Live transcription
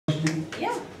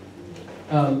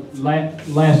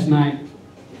Last night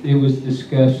it was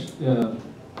discussed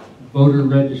voter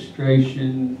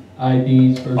registration,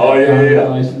 IDs versus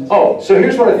license. Oh, so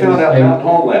here's what I found out at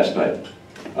home last night.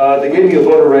 They gave me a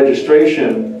voter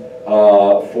registration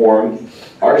form,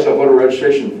 Arkansas voter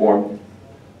registration form.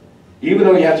 Even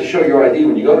though you have to show your ID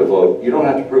when you go to vote, you don't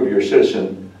have to prove you're a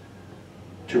citizen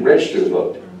to register to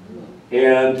vote.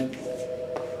 And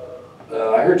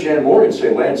I heard Jan Morgan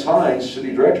say Lance Hines,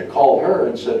 city director, called her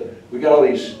and said, we got all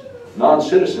these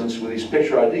non-citizens with these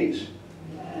picture IDs.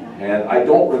 And I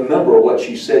don't remember what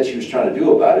she said she was trying to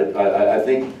do about it. I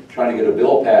think trying to get a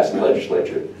bill passed in the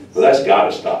legislature. But that's got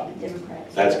to stop.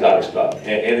 That's got to stop.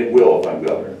 And it will if I'm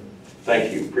governor.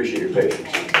 Thank you. Appreciate your patience.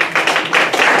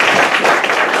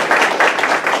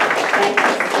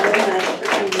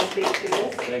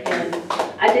 And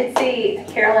I did see,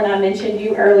 Carolyn, I mentioned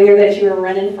you earlier that you were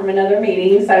running from another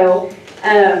meeting, so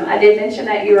I did mention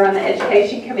that you were on the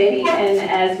education committee, and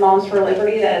as Moms for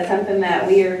Liberty, that is something that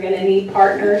we are going to need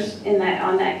partners in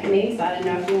on that committee, so I didn't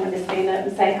know if you wanted to stand up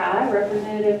and say hi,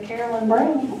 Representative Carolyn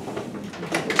Brown.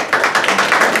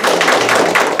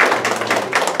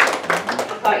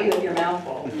 I caught you with your mouth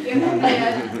full.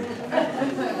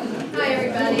 Hi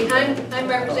everybody, I'm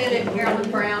Representative Carolyn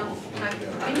Brown.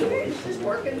 Can you hear it? Is this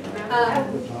working?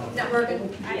 Not working.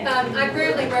 I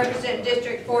currently represent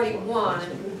District 41,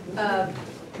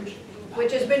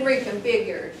 which has been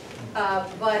reconfigured,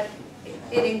 but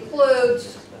it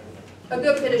includes a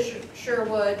good bit of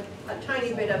Sherwood, a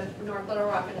tiny bit of North Little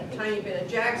Rock, and a tiny bit of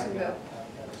Jacksonville.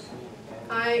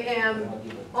 I am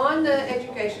on the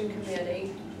Education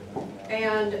Committee,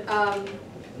 and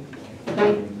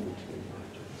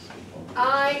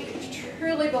I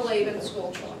truly believe in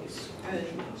school choice.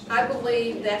 I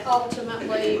believe that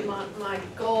ultimately my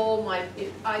goal,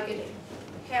 if I could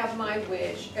have my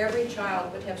wish, every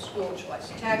child would have school choice.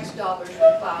 Tax dollars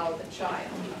would follow the child.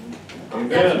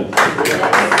 Amen.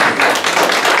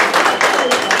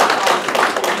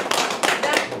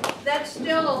 That's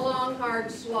still a long, hard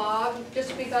slog.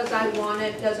 Just because I want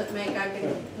it doesn't mean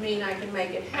I can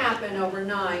make it happen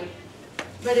overnight.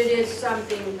 But it is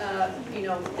something, you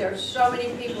know, there's so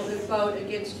many people who vote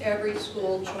against every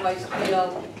school choice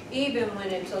bill, even when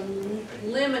it's a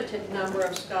limited number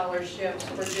of scholarships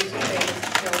for disabled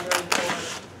children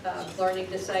or learning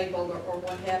disabled or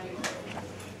what have you.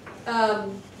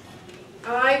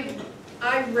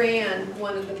 I ran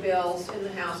one of the bills in the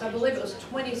House. I believe it was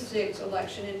 26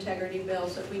 election integrity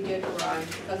bills that we did run.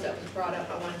 Because that was brought up,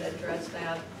 I wanted to address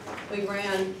that. We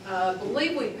ran, I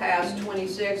believe we passed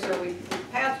 26, or we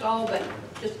passed all but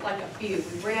just like a few.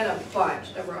 We ran a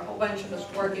bunch. There were a whole bunch of us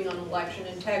working on election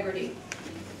integrity.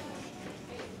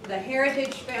 The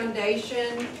Heritage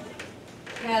Foundation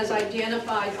has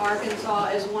identified Arkansas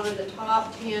as one of the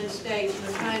top 10 states in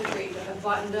the country that have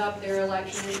buttoned up their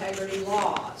election integrity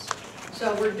laws.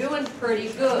 So we're doing pretty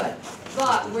good.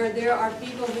 But where there are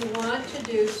people who want to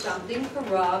do something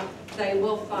corrupt, they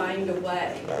will find a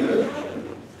way.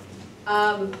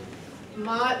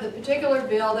 The particular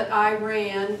bill that I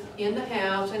ran in the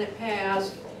House, and it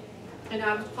passed, and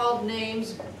I was called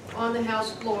names on the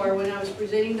House floor when I was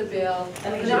presenting the bill,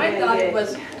 and I thought it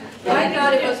was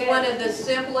one of the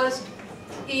simplest,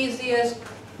 easiest,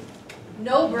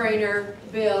 no-brainer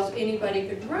bills anybody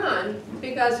could run,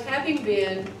 because having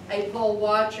been a poll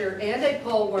watcher and a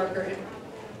poll worker,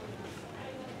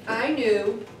 I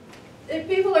knew that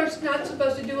people are not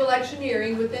supposed to do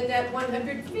electioneering within that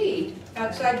 100 feet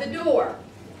outside the door.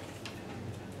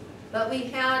 But we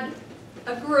had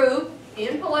a group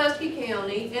in Pulaski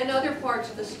County and other parts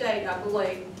of the state, I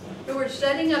believe, who were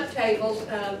setting up tables,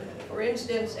 for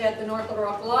instance, at the North Little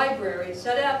Rock Library,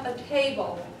 set up a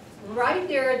table right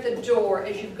there at the door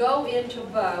as you go in to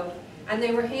vote, and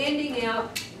they were handing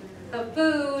out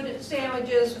food,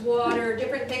 sandwiches, water,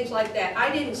 different things like that.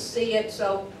 I didn't see it,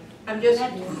 so I'm just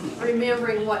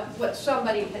remembering what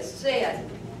somebody has said.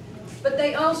 But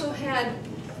they also had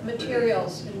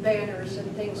materials and banners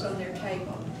and things on their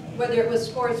table. Whether it was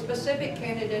for a specific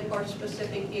candidate or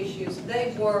specific issues,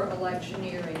 they were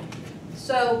electioneering.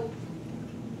 So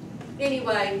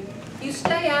anyway, you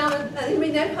stay out, I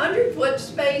mean, that 100-foot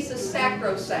space is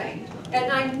sacrosanct.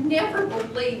 And I never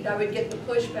believed I would get the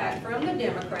pushback from the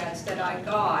Democrats that I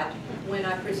got when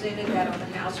I presented that on the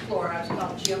House floor. I was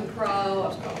called Jim Crow, I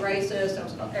was called racist, I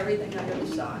was called everything under the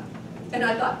sun. And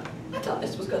I thought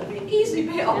this was going to be an easy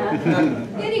bill.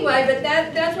 Anyway, but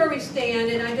that's where we stand,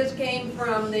 and I just came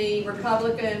from the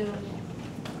Republican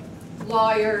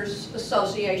Lawyers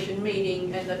Association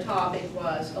meeting, and the topic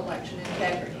was election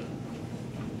integrity.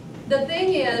 The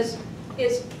thing is,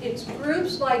 it's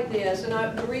groups like this,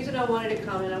 and the reason I wanted to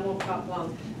come, and I won't talk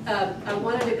long, I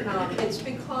wanted to come, it's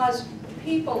because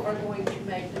people are going to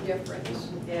make the difference.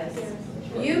 Yes.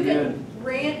 You can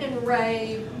rant and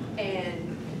rave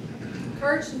and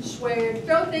curse and swear,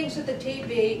 throw things at the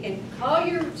TV, and call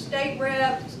your state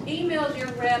reps, email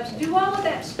your reps, do all of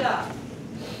that stuff.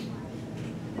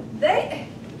 They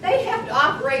have to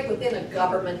operate within a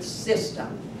government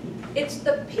system. It's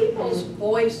the people's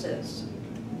voices,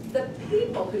 the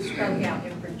people who spoke out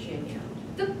in Virginia,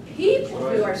 the people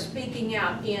who are speaking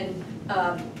out in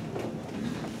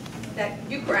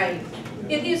Ukraine.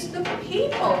 It is the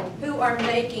people who are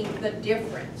making the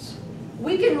difference.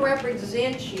 We can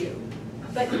represent you,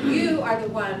 but you are the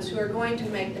ones who are going to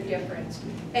make the difference.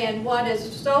 And what is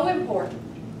so important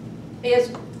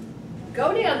is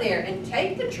go down there and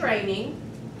take the training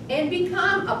and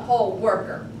become a poll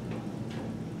worker.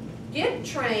 Get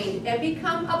trained and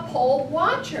become a poll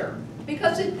watcher.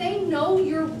 Because if they know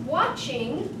you're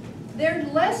watching, they're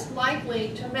less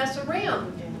likely to mess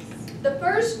around. The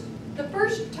first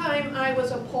time I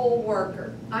was a poll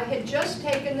worker, I had just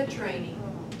taken the training.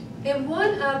 And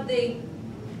one of the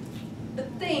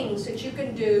things that you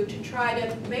can do to try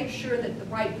to make sure that the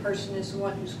right person is the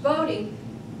one who's voting,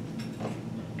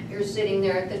 you're sitting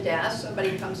there at the desk,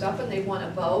 somebody comes up and they want to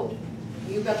vote.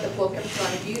 You've got the book in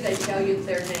front of you, they tell you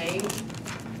their name.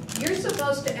 You're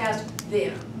supposed to ask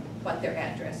them what their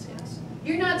address is.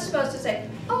 You're not supposed to say,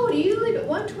 oh, do you live at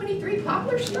 123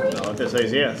 Poplar Street? No, if it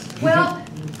says yes. Well,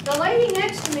 the lady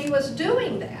next to me was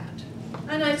doing that.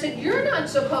 And I said, you're not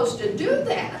supposed to do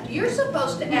that. You're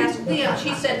supposed to ask them.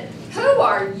 She said, who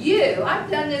are you? I've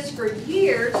done this for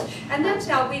years, and that's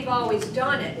how we've always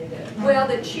done it. Well,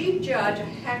 the chief judge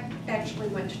actually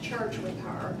went to church with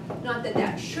her. Not that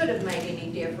that should have made any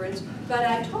difference, but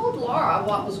I told Laura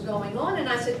what was going on, and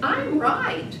I said, I'm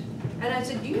right. And I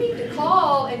said, you need to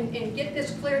call and get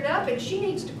this cleared up, and she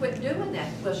needs to quit doing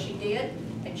that. Well, she did,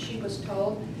 and she was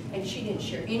told, and she didn't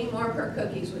share any more of her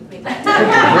cookies with me that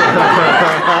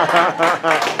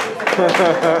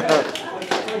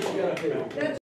night.